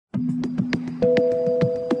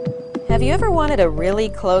Have you ever wanted a really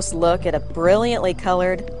close look at a brilliantly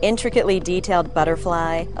colored, intricately detailed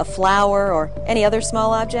butterfly, a flower, or any other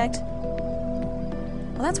small object?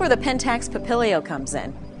 Well, that's where the Pentax Papilio comes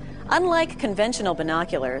in. Unlike conventional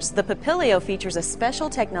binoculars, the Papilio features a special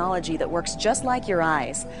technology that works just like your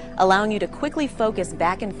eyes, allowing you to quickly focus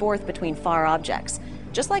back and forth between far objects,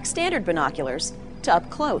 just like standard binoculars, to up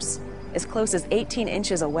close as 18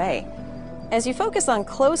 inches away. As you focus on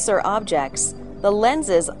closer objects, the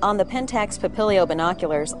lenses on the Pentax Papilio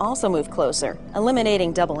binoculars also move closer,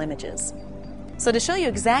 eliminating double images. So to show you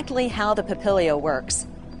exactly how the Papilio works,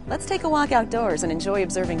 let's take a walk outdoors and enjoy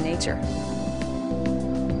observing nature.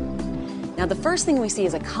 Now the first thing we see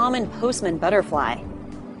is a common postman butterfly.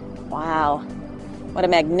 Wow, what a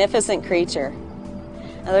magnificent creature.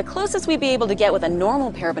 Now the closest we'd be able to get with a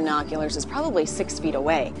normal pair of binoculars is probably 6 feet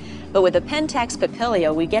away. But with the Pentax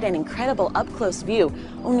Papilio, we get an incredible up-close view,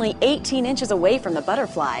 only 18 inches away from the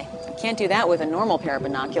butterfly. Can't do that with a normal pair of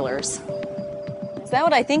binoculars. Is that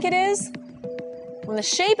what I think it is? From the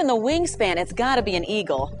shape and the wingspan, it's gotta be an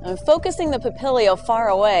eagle. I'm focusing the Papilio far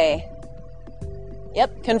away.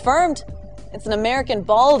 Yep, confirmed. It's an American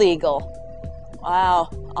bald eagle.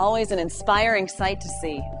 Wow, always an inspiring sight to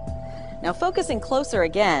see. Now focusing closer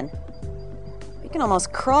again, you can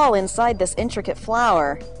almost crawl inside this intricate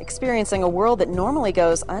flower, experiencing a world that normally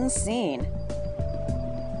goes unseen.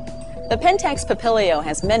 The Pentax Papilio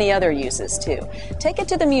has many other uses too. Take it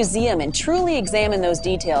to the museum and truly examine those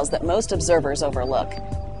details that most observers overlook.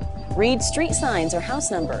 Read street signs or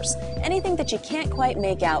house numbers, anything that you can't quite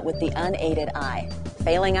make out with the unaided eye.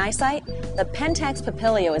 Failing eyesight? The Pentax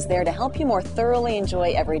Papilio is there to help you more thoroughly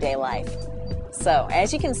enjoy everyday life. So,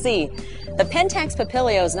 as you can see, the Pentax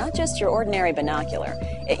Papilio is not just your ordinary binocular.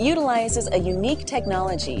 It utilizes a unique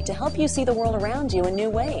technology to help you see the world around you in new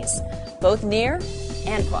ways, both near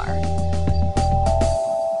and far.